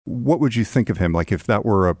What would you think of him, like if that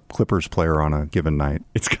were a Clippers player on a given night?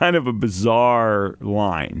 It's kind of a bizarre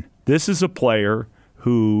line. This is a player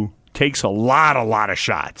who takes a lot of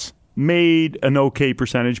shots. Made an okay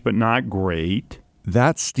percentage, but not great.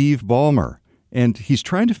 That's Steve Ballmer, and he's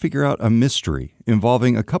trying to figure out a mystery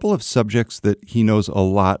involving a couple of subjects that he knows a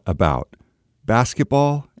lot about: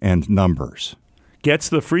 basketball and numbers. Gets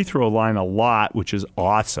the free throw line a lot, which is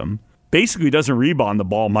awesome. Basically doesn't rebound the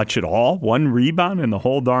ball much at all. 1 rebound in the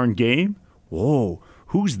whole darn game. Whoa,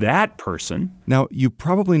 who's that person? Now, you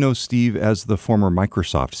probably know Steve as the former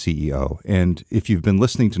Microsoft CEO, and if you've been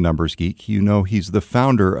listening to Numbers Geek, you know he's the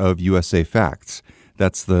founder of USA Facts.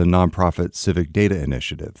 That's the nonprofit civic data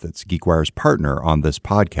initiative that's GeekWire's partner on this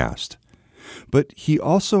podcast. But he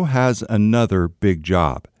also has another big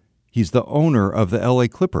job. He's the owner of the LA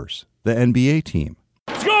Clippers, the NBA team.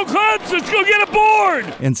 Let's go, Clips! Let's go get a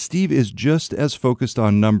board! And Steve is just as focused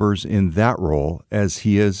on numbers in that role as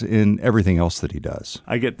he is in everything else that he does.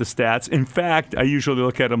 I get the stats. In fact, I usually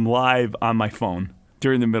look at them live on my phone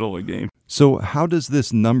during the middle of the game. So how does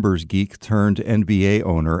this numbers geek turned NBA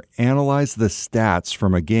owner analyze the stats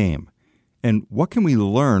from a game? And what can we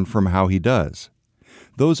learn from how he does?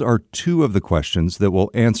 Those are 2 of the questions that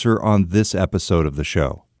we'll answer on this episode of the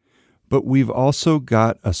show. But we've also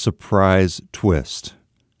got a surprise twist.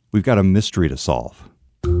 We've got a mystery to solve.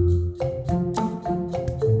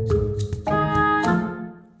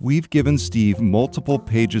 We've given Steve multiple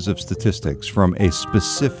pages of statistics from a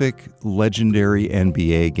specific legendary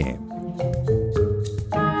NBA game.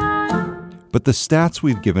 But the stats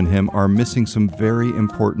we've given him are missing some very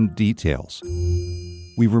important details.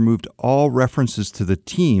 We've removed all references to the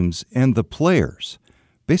teams and the players.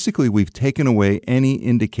 Basically, we've taken away any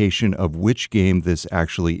indication of which game this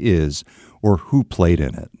actually is or who played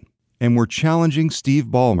in it. And we're challenging Steve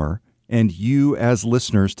Ballmer and you as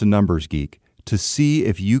listeners to Numbers Geek to see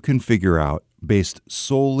if you can figure out, based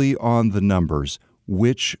solely on the numbers,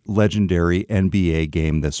 which legendary NBA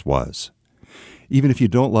game this was. Even if you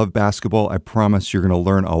don't love basketball, I promise you're going to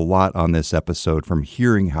learn a lot on this episode from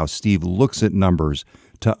hearing how Steve looks at numbers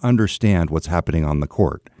to understand what's happening on the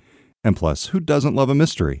court. And plus, who doesn't love a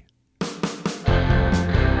mystery?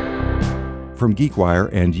 From GeekWire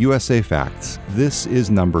and USA Facts, this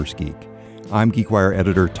is Numbers Geek. I'm GeekWire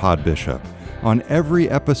editor Todd Bishop. On every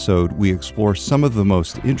episode, we explore some of the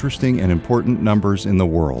most interesting and important numbers in the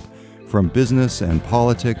world, from business and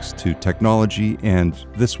politics to technology and,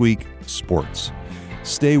 this week, sports.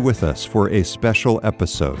 Stay with us for a special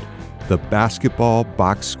episode, The Basketball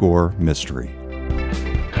Box Score Mystery.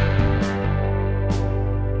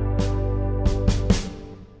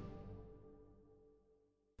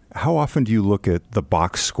 How often do you look at the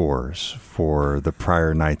box scores for the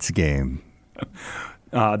prior night's game?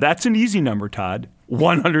 That's an easy number, Todd.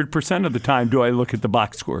 100% of the time do I look at the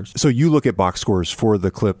box scores. So you look at box scores for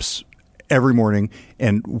the Clips every morning,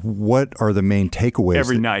 and what are the main takeaways?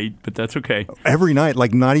 Every night, but that's okay. Every night,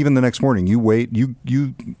 like not even the next morning. You wait,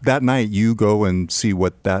 you that night you go and see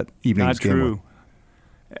what that evening's game was.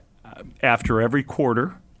 Not true. After every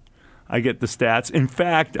quarter, I get the stats. In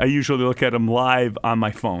fact, I usually look at them live on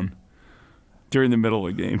my phone during the middle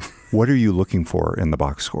of the game. What are you looking for in the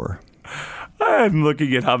box score? I'm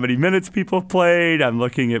looking at how many minutes people have played. I'm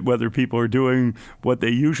looking at whether people are doing what they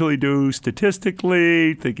usually do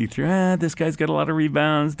statistically, thinking through, this guy's got a lot of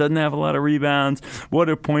rebounds, doesn't have a lot of rebounds, what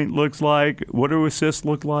a point looks like, what do assists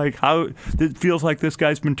look like, how it feels like this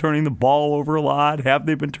guy's been turning the ball over a lot. Have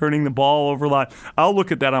they been turning the ball over a lot? I'll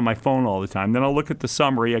look at that on my phone all the time. Then I'll look at the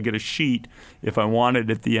summary. I get a sheet if I want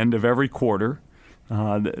it at the end of every quarter.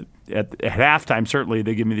 At halftime, certainly,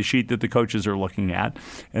 they give me the sheet that the coaches are looking at.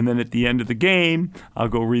 And then at the end of the game, I'll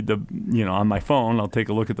go read on my phone, I'll take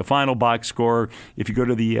a look at the final box score. If you go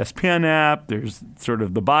to the ESPN app, there's sort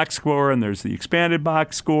of the box score and there's the expanded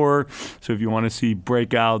box score. So if you want to see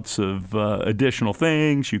breakouts of additional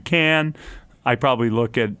things, you can. I probably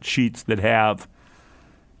look at sheets that have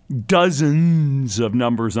dozens of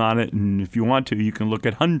numbers on it, and if you want to, you can look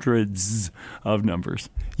at hundreds of numbers.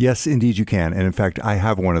 Yes, indeed you can. And in fact, I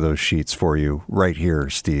have one of those sheets for you right here,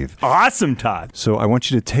 Steve. Awesome, Todd. So I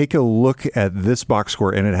want you to take a look at this box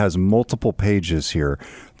score, and it has multiple pages here.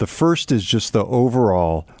 The first is just the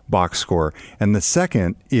overall box score, and the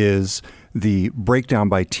second is the breakdown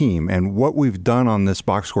by team. And what we've done on this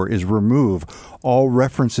box score is remove all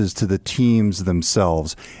references to the teams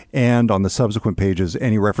themselves, and on the subsequent pages,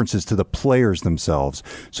 any references to the players themselves.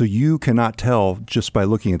 So you cannot tell just by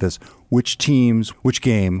looking at this which teams, which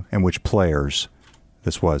game, and which players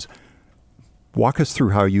this was. Walk us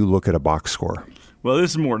through how you look at a box score. Well,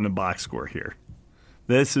 this is more than a box score here.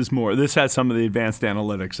 This has some of the advanced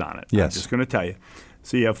analytics on it. Yes. I'm just going to tell you.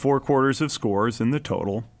 So you have 4 quarters of scores in the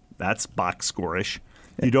total. That's box score-ish.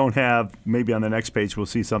 You don't have, maybe on the next page we'll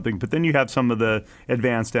see something, but then you have some of the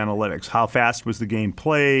advanced analytics. How fast was the game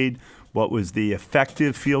played? What was the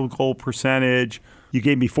effective field goal percentage? You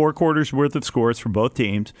gave me 4 quarters worth of scores for both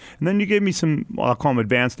teams, and then you gave me some, I'll call them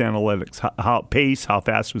advanced analytics. How pace, how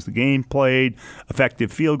fast was the game played,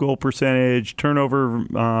 effective field goal percentage,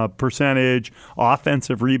 turnover percentage,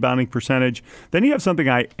 offensive rebounding percentage. Then you have something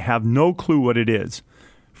I have no clue what it is.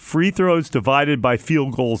 Free throws divided by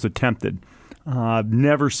field goals attempted. I've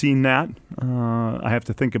never seen that. I have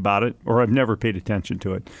to think about it, or I've never paid attention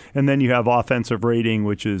to it. And then you have offensive rating,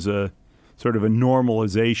 which is a sort of a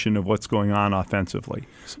normalization of what's going on offensively.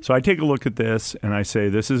 So I take a look at this, and I say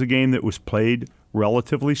this is a game that was played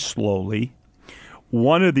relatively slowly.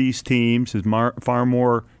 One of these teams is far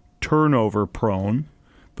more turnover prone,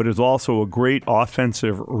 but is also a great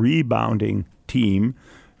offensive rebounding team,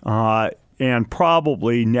 and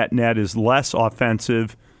probably net is less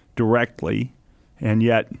offensive directly, and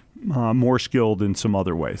yet more skilled in some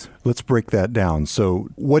other ways. Let's break that down. So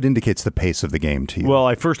what indicates the pace of the game to you? Well,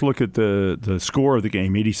 I first look at the score of the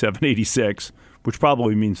game, 87-86, which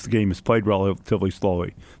probably means the game is played relatively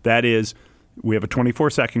slowly. That is, we have a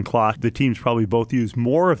 24-second clock. The teams probably both use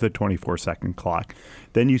more of the 24-second clock.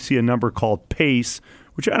 Then you see a number called pace,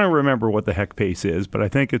 which I don't remember what the heck pace is, but I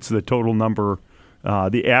think it's the total number,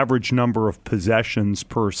 the average number of possessions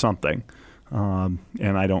per something. And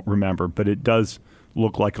I don't remember, but it does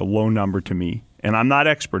look like a low number to me. And I'm not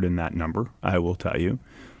expert in that number, I will tell you.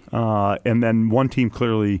 And then one team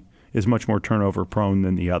clearly is much more turnover prone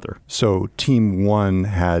than the other. So Team 1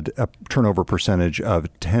 had a turnover percentage of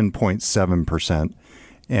 10.7%,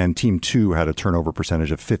 and Team 2 had a turnover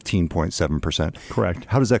percentage of 15.7%. Correct.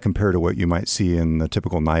 How does that compare to what you might see in the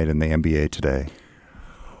typical night in the NBA today?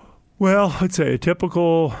 Well, let's say a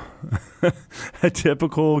typical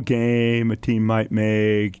game, a team might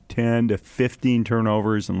make 10 to 15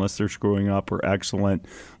 turnovers unless they're screwing up or excellent.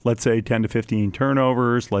 Let's say 10 to 15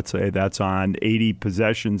 turnovers. Let's say that's on 80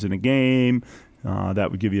 possessions in a game. That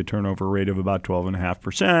would give you a turnover rate of about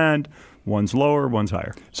 12.5%. One's lower, one's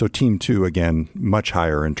higher. So Team 2, again, much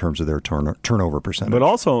higher in terms of their turnover percentage. But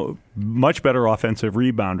also much better offensive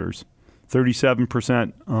rebounders.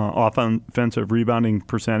 37% offensive rebounding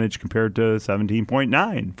percentage compared to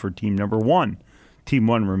 17.9 for team number 1. Team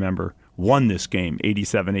 1, remember, won this game,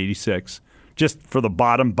 87-86. Just for the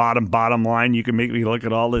bottom line, you can make me look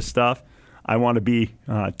at all this stuff. I want to be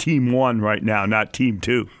Team 1 right now, not Team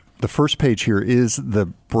 2. The first page here is the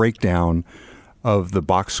breakdown of the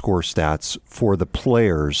box score stats for the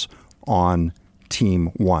players on Team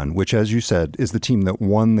 1, which, as you said, is the team that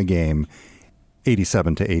won the game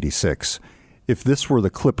 87-86. If this were the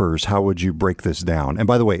Clippers, how would you break this down? And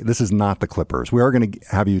by the way, this is not the Clippers. We are going to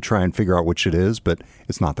have you try and figure out which it is, but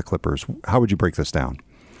it's not the Clippers. How would you break this down?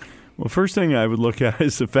 Well, first thing I would look at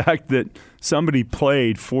is the fact that somebody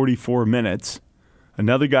played 44 minutes,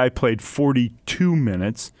 another guy played 42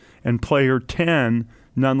 minutes, and player 10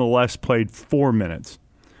 nonetheless played 4 minutes.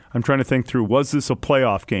 I'm trying to think through, was this a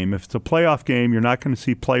playoff game? If it's a playoff game, you're not going to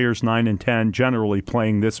see players 9 and 10 generally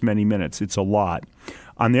playing this many minutes. It's a lot.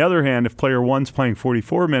 On the other hand, if player 1's playing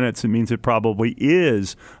 44 minutes, it means it probably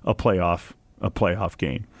is a playoff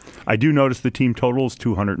game. I do notice the team total is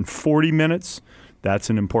 240 minutes. That's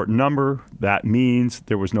an important number. That means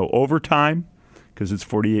there was no overtime because it's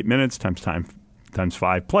 48 minutes times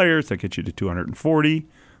 5 players. That gets you to 240.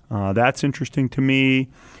 That's interesting to me.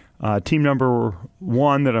 Team number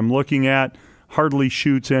 1 that I'm looking at hardly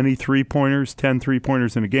shoots any three-pointers, 10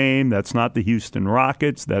 three-pointers in a game. That's not the Houston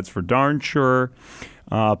Rockets. That's for darn sure.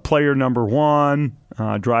 Player number 1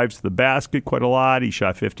 drives to the basket quite a lot. He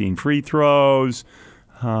shot 15 free throws.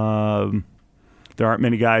 There aren't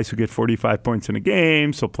many guys who get 45 points in a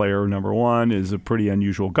game, so player number 1 is a pretty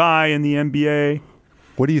unusual guy in the NBA.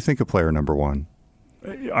 What do you think of player number 1?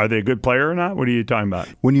 Are they a good player or not? What are you talking about?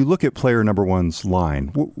 When you look at player number 1's line,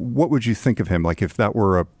 what would you think of him? Like if that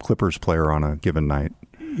were a Clippers player on a given night?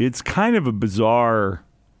 It's kind of a bizarre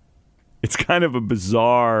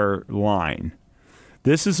line.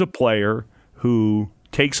 This is a player who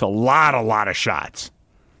takes a lot of shots,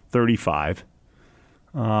 35.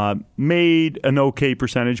 Made an okay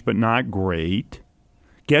percentage, but not great.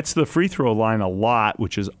 Gets the free throw line a lot,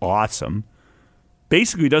 which is awesome.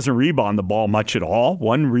 Basically doesn't rebound the ball much at all.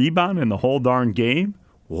 1 rebound in the whole darn game.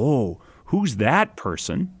 Whoa, who's that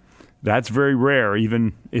person? That's very rare.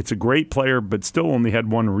 Even it's a great player, but still only had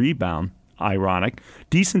 1 rebound. Ironic.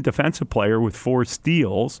 Decent defensive player with 4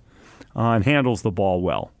 steals and handles the ball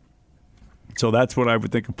well. So that's what I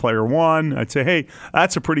would think of player 1. I'd say, hey,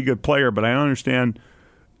 that's a pretty good player, but I don't understand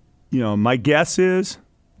my guess is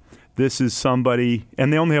this is somebody,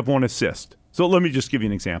 and they only have one assist. So let me just give you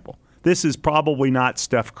an example. This is probably not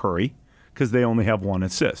Steph Curry because they only have one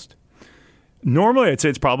assist. Normally, I'd say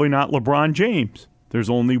it's probably not LeBron James. There's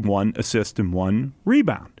only one assist and one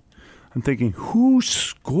rebound. I'm thinking, who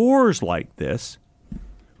scores like this?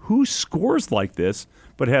 Who scores like this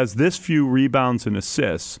but has this few rebounds and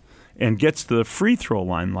assists and gets to the free throw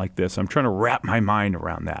line like this? I'm trying to wrap my mind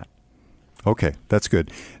around that. Okay, that's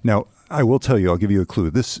good. Now, I will tell you, I'll give you a clue.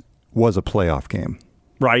 This was a playoff game.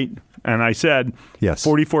 Right. And I said, yes,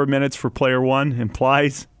 44 minutes for player 1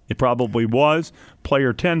 implies it probably was.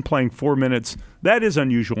 Player 10 playing 4 minutes, that is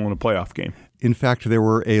unusual in a playoff game. In fact, there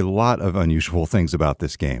were a lot of unusual things about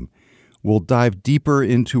this game. We'll dive deeper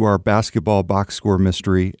into our basketball box score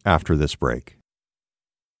mystery after this break.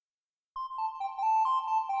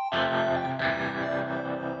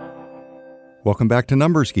 Welcome back to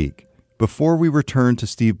Numbers Geek. Before we return to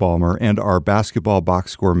Steve Ballmer and our basketball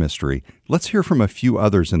box score mystery, let's hear from a few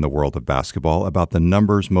others in the world of basketball about the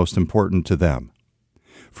numbers most important to them.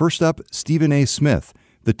 First up, Stephen A. Smith,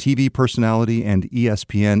 the TV personality and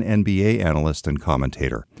ESPN NBA analyst and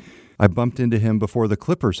commentator. I bumped into him before the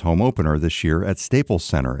Clippers home opener this year at Staples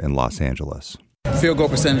Center in Los Angeles. Field goal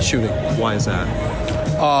percentage shooting. Why is that?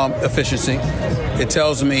 Efficiency. It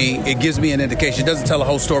tells me, it gives me an indication. It doesn't tell the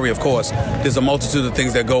whole story, of course. There's a multitude of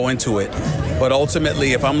things that go into it. But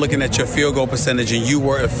ultimately, if I'm looking at your field goal percentage and you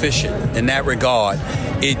were efficient in that regard,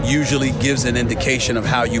 it usually gives an indication of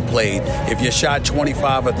how you played. If you shot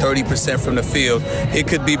 25 or 30% from the field, it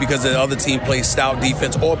could be because the other team plays stout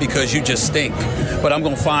defense or because you just stink. But I'm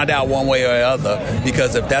going to find out one way or the other,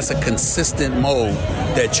 because if that's a consistent mode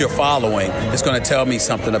that you're following, it's going to tell me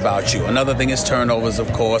something about you. Another thing is turnovers,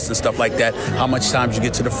 of course, and stuff like that. How much times you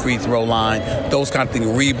get to the free throw line, those kind of things,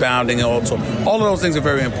 rebounding also. All of those things are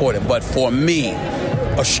very important. But for me,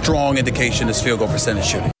 a strong indication is field goal percentage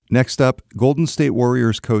shooting. Next up, Golden State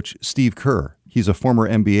Warriors coach Steve Kerr. He's a former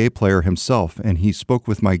NBA player himself, and he spoke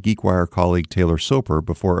with my GeekWire colleague Taylor Soper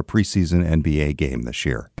before a preseason NBA game this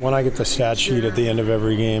year. When I get the stat sheet at the end of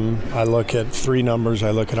every game, I look at three numbers.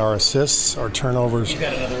 I look at our assists, our turnovers,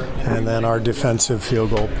 and then our defensive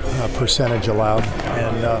field goal percentage allowed.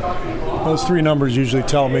 And those three numbers usually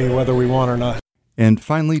tell me whether we won or not. And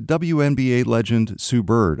finally, WNBA legend Sue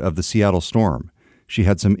Bird of the Seattle Storm. She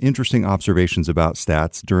had some interesting observations about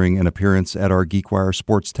stats during an appearance at our GeekWire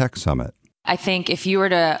Sports Tech Summit. I think if you were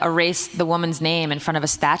to erase the woman's name in front of a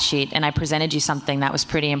stat sheet and I presented you something that was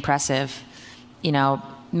pretty impressive,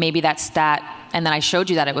 maybe that stat, and then I showed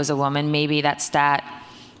you that it was a woman, maybe that stat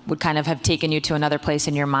would kind of have taken you to another place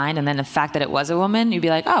in your mind, and then the fact that it was a woman, you'd be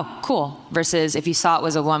like, oh, cool. Versus if you saw it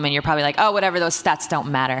was a woman, you're probably like, oh, whatever, those stats don't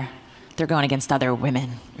matter. They're going against other women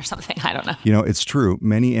or something. I don't know. It's true.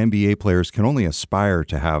 Many NBA players can only aspire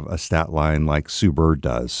to have a stat line like Sue Bird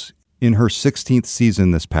does. In her 16th season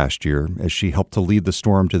this past year, as she helped to lead the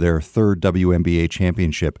Storm to their third WNBA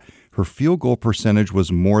championship, her field goal percentage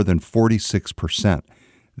was more than 46%.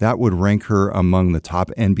 That would rank her among the top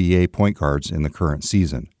NBA point guards in the current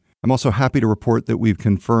season. I'm also happy to report that we've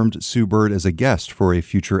confirmed Sue Bird as a guest for a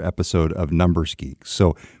future episode of Numbers Geek.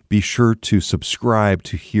 So be sure to subscribe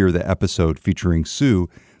to hear the episode featuring Sue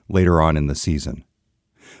later on in the season.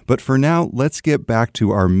 But for now, let's get back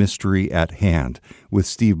to our mystery at hand with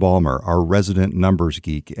Steve Ballmer, our resident numbers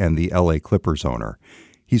geek and the LA Clippers owner.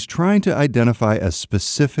 He's trying to identify a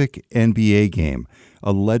specific NBA game,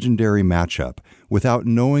 a legendary matchup, without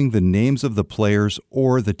knowing the names of the players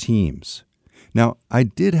or the teams. Now, I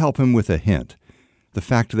did help him with a hint. The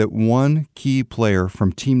fact that one key player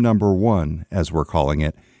from team number 1, as we're calling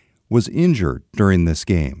it, was injured during this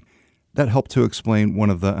game. That helped to explain one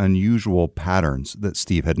of the unusual patterns that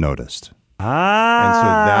Steve had noticed. And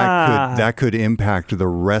so that could impact the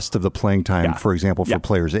rest of the playing time, for example, for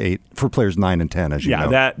players 9 and 10, as you know.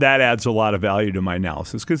 That adds a lot of value to my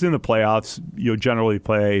analysis, because in the playoffs, you'll generally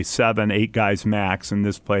play 7, 8 guys max, and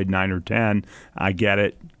this played 9 or 10. I get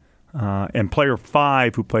it. And player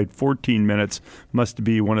 5, who played 14 minutes, must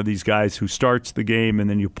be one of these guys who starts the game and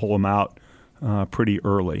then you pull him out pretty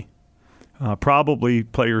early. Probably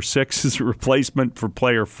player 6 is a replacement for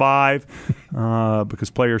player 5 because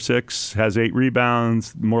player 6 has 8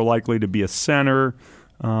 rebounds, more likely to be a center,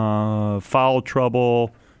 a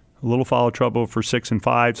little foul trouble for 6 and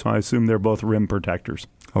 5, so I assume they're both rim protectors.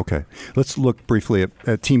 Okay. Let's look briefly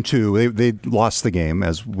at Team 2. They lost the game,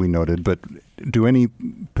 as we noted, but do any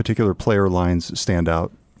particular player lines stand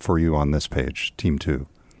out for you on this page, Team 2?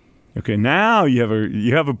 Okay, now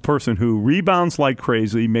you have a person who rebounds like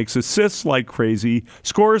crazy, makes assists like crazy,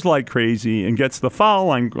 scores like crazy, and gets the foul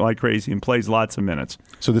line like crazy and plays lots of minutes.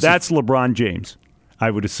 So that's LeBron James.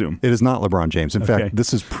 I would assume. It is not LeBron James. In fact,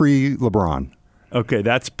 this is pre-LeBron. Okay,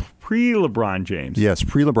 that's pre-LeBron James. Yes,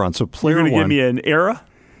 pre-LeBron. So player You're one. going to give me an era?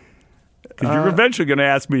 Because you're eventually going to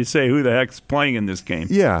ask me to say who the heck's playing in this game.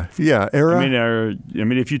 Yeah, era. I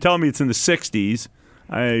mean, if you tell me it's in the 60s,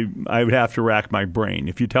 I would have to rack my brain.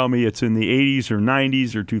 If you tell me it's in the 80s or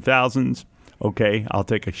 90s or 2000s, okay, I'll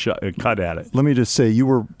take a cut at it. Let me just say, you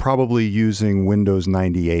were probably using Windows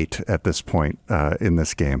 98 at this point in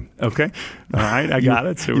this game. Okay. All right, I got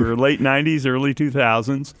it. So we're late 90s, early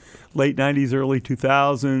 2000s. Late 90s, early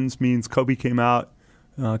 2000s means Kobe came out.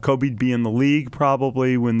 Kobe'd be in the league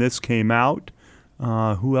probably when this came out.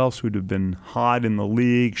 Who else would have been hot in the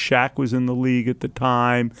league? Shaq was in the league at the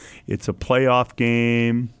time. It's a playoff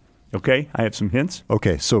game. Okay, I have some hints.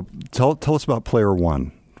 Okay, so tell us about player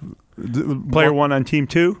one. Player one on team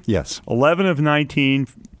two? Yes. 11 of 19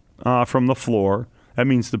 from the floor. That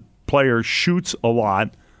means the player shoots a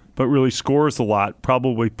lot, but really scores a lot,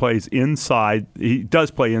 probably plays inside. He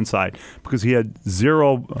does play inside because he had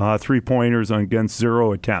 0 3-pointers against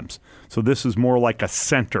 0 attempts. So this is more like a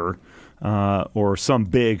center or some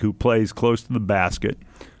big who plays close to the basket.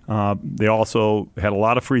 They also had a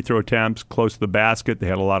lot of free throw attempts close to the basket. They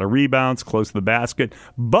had a lot of rebounds close to the basket.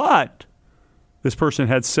 But this person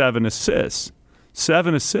had 7 assists.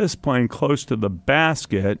 7 assists playing close to the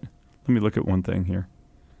basket. Let me look at one thing here.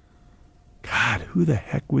 God, who the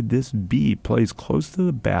heck would this be? Plays close to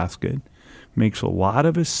the basket, makes a lot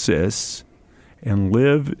of assists, and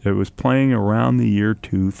it was playing around the year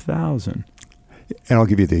 2000. And I'll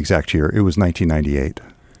give you the exact year. It was 1998.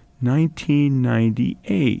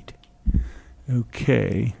 1998.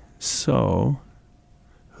 Okay, so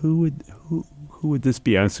who would this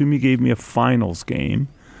be? I assume you gave me a finals game,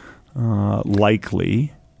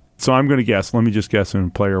 likely. So I'm going to guess. Let me just guess who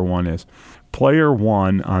player one is. Player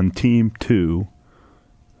one on team two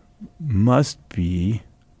must be,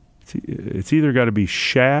 it's either got to be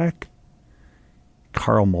Shaq,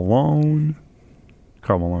 Karl Malone.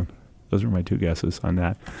 Those are my two guesses on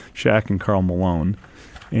that. Shaq and Karl Malone.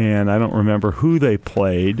 And I don't remember who they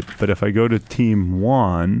played, but if I go to team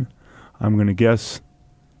one, I'm going to guess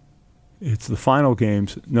it's the final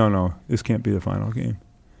games. No, this can't be the final game.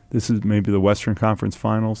 This is maybe the Western Conference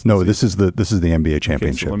Finals. No, this is the NBA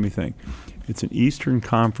championship. Okay, so let me think. It's an Eastern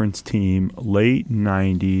Conference team, late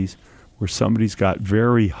 90s, where somebody's got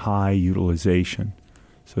very high utilization.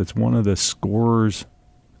 So it's one of the scorers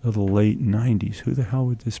of the late 90s. Who the hell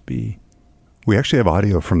would this be? We actually have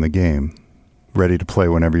audio from the game ready to play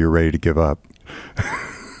whenever you're ready to give up.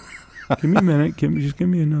 Give me a minute. Give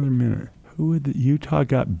me another minute. Who would Utah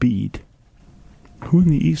got beat? Who in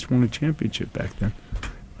the East won a championship back then?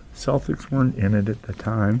 Celtics weren't in it at the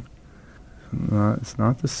time. It's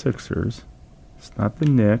not the Sixers. It's not the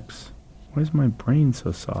Knicks. Why is my brain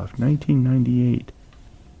so soft? 1998.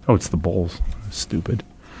 Oh, it's the Bulls. Stupid.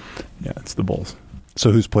 Yeah, it's the Bulls.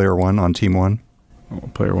 So who's player one on team one? Oh,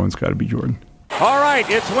 player one's got to be Jordan. All right,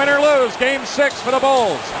 it's win or lose. Game 6 for the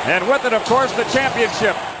Bulls. And with it, of course, the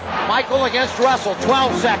championship. Michael against Russell.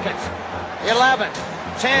 12 seconds. 11.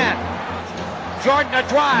 10. Jordan a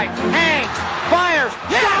drive. Hangs. Fires.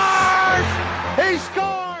 Yes! He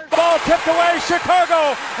scores! The ball tipped away.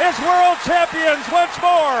 Chicago is world champions once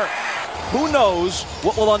more. Who knows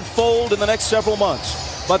what will unfold in the next several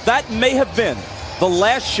months? But that may have been the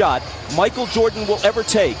last shot Michael Jordan will ever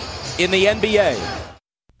take in the NBA.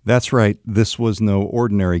 That's right. This was no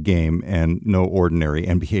ordinary game and no ordinary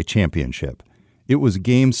NBA championship. It was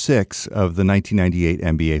Game 6 of the 1998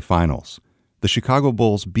 NBA Finals. The Chicago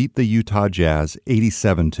Bulls beat the Utah Jazz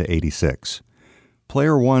 87-86.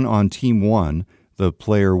 Player one on Team 1, the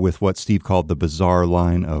player with what Steve called the bizarre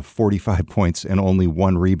line of 45 points and only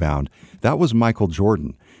 1 rebound, that was Michael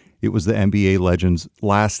Jordan. It was the NBA legend's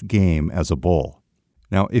last game as a Bull.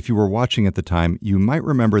 Now, if you were watching at the time, you might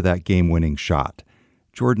remember that game-winning shot.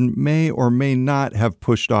 Jordan may or may not have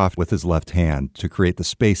pushed off with his left hand to create the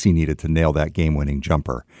space he needed to nail that game-winning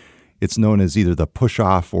jumper. It's known as either the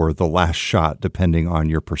push-off or the last shot, depending on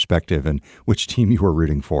your perspective and which team you were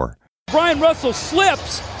rooting for. Brian Russell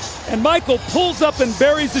slips, and Michael pulls up and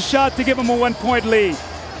buries the shot to give him a 1-point lead.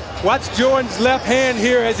 Watch Jordan's left hand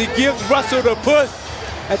here as he gives Russell the push.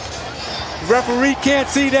 The referee can't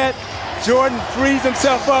see that. Jordan frees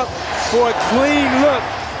himself up for a clean look.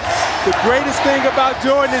 The greatest thing about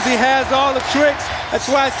Jordan is he has all the tricks. That's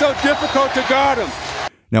why it's so difficult to guard him.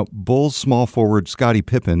 Now, Bulls small forward Scottie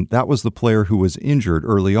Pippen, that was the player who was injured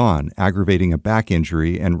early on, aggravating a back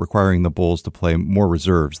injury and requiring the Bulls to play more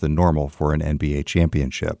reserves than normal for an NBA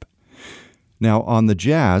championship. Now, on the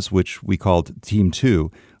Jazz, which we called Team 2,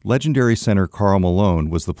 legendary center Karl Malone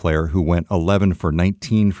was the player who went 11 for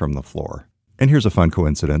 19 from the floor. And here's a fun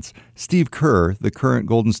coincidence. Steve Kerr, the current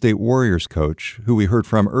Golden State Warriors coach, who we heard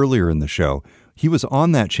from earlier in the show, he was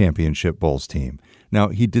on that championship Bulls team. Now,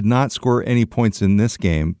 he did not score any points in this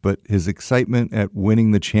game, but his excitement at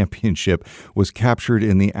winning the championship was captured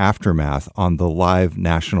in the aftermath on the live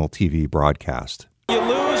national TV broadcast. You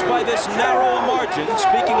lose by this narrow margin.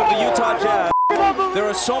 Speaking of the Utah Jazz, there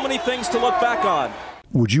are so many things to look back on.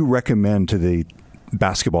 Would you recommend to the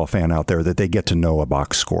basketball fan out there that they get to know a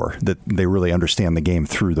box score, that they really understand the game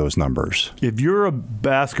through those numbers? If you're a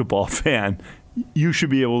basketball fan, you should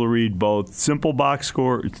be able to read both simple box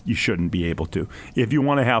score. You shouldn't be able to. If you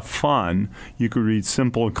want to have fun, you could read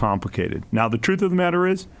simple and complicated. Now, the truth of the matter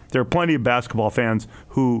is, there are plenty of basketball fans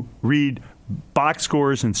who read box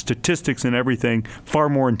scores and statistics and everything far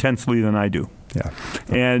more intensely than I do. Yeah.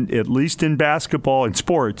 And at least in basketball and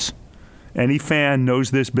sports, any fan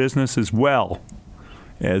knows this business as well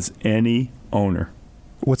as any owner.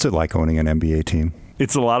 What's it like owning an NBA team?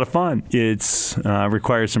 It's a lot of fun. It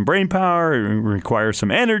requires some brain power. It requires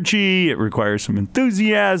some energy. It requires some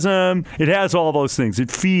enthusiasm. It has all those things.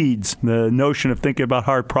 It feeds the notion of thinking about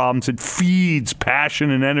hard problems. It feeds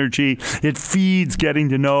passion and energy. It feeds getting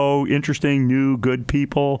to know interesting, new, good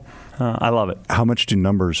people. I love it. How much do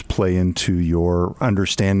numbers play into your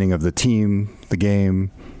understanding of the team, the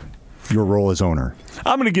game, your role as owner?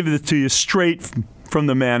 I'm going to give it to you straight from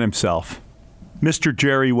the man himself, Mr.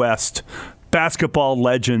 Jerry West. Basketball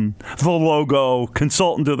legend, the logo,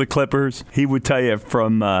 consultant to the Clippers. He would tell you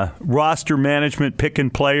from roster management, picking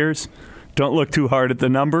players, don't look too hard at the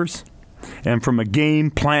numbers. And from a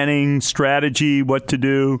game planning strategy, what to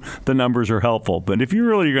do, the numbers are helpful. But if you're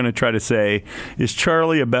really going to try to say, is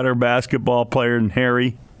Charlie a better basketball player than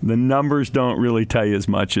Harry? The numbers don't really tell you as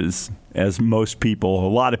much as most people,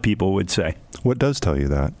 a lot of people would say. What does tell you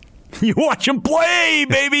that? You watch them play,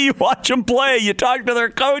 baby. You watch them play. You talk to their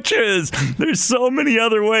coaches. There's so many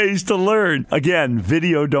other ways to learn. Again,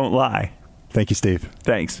 video don't lie. Thank you, Steve.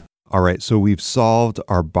 Thanks. All right, so we've solved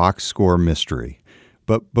our box score mystery.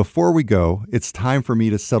 But before we go, it's time for me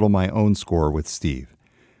to settle my own score with Steve.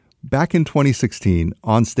 Back in 2016,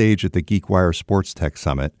 on stage at the GeekWire Sports Tech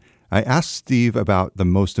Summit, I asked Steve about the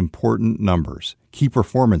most important numbers, key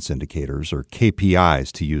performance indicators, or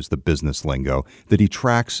KPIs to use the business lingo, that he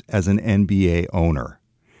tracks as an NBA owner.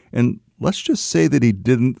 And let's just say that he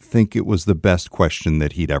didn't think it was the best question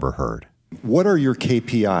that he'd ever heard. What are your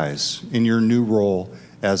KPIs in your new role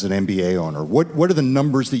as an NBA owner? What are the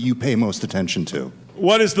numbers that you pay most attention to?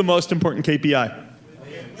 What is the most important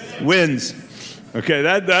KPI? Wins. Okay,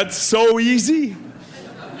 that's so easy.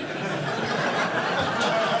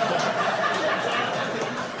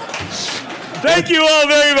 Thank you all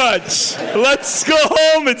very much. Let's go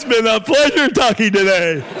home. It's been a pleasure talking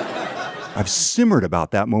today. I've simmered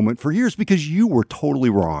about that moment for years because you were totally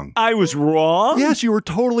wrong. I was wrong? Yes, you were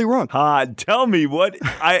totally wrong. Tell me what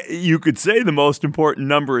you could say the most important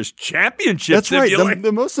number is championships. That's right.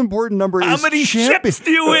 The most important number is how many ships do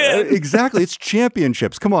you win? Exactly. It's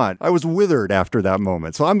championships. Come on. I was withered after that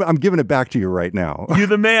moment. So I'm giving it back to you right now. You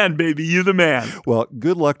the man, baby. You the man. Well,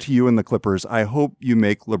 good luck to you and the Clippers. I hope you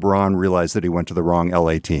make LeBron realize that he went to the wrong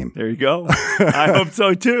LA team. There you go. I hope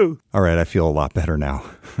so too. All right. I feel a lot better now.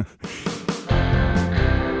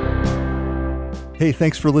 Hey,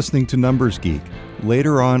 thanks for listening to Numbers Geek.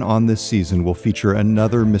 Later on this season, we'll feature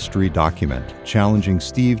another mystery document challenging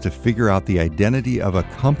Steve to figure out the identity of a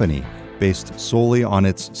company based solely on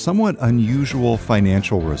its somewhat unusual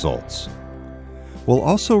financial results. We'll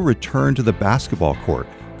also return to the basketball court,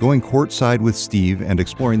 going courtside with Steve and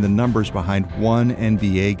exploring the numbers behind one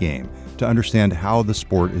NBA game to understand how the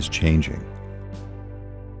sport is changing.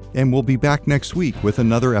 And we'll be back next week with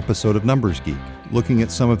another episode of Numbers Geek, looking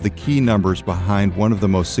at some of the key numbers behind one of the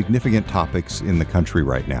most significant topics in the country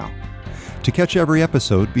right now. To catch every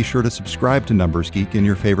episode, be sure to subscribe to Numbers Geek in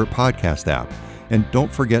your favorite podcast app. And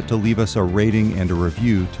don't forget to leave us a rating and a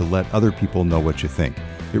review to let other people know what you think.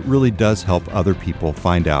 It really does help other people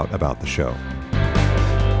find out about the show.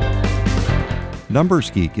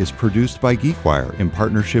 Numbers Geek is produced by GeekWire in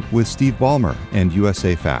partnership with Steve Ballmer and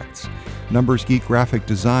USA Facts. Numbers Geek graphic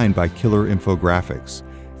design by Killer Infographics.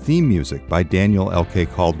 Theme music by Daniel L.K.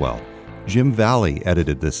 Caldwell. Jim Valley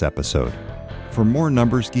edited this episode. For more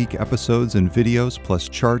Numbers Geek episodes and videos, plus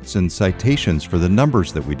charts and citations for the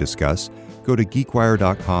numbers that we discuss, go to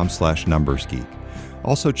geekwire.com/numbersgeek.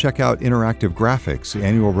 Also check out interactive graphics,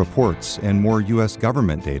 annual reports, and more U.S.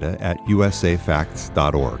 government data at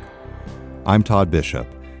usafacts.org. I'm Todd Bishop.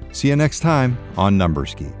 See you next time on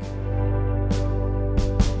Numbers Geek.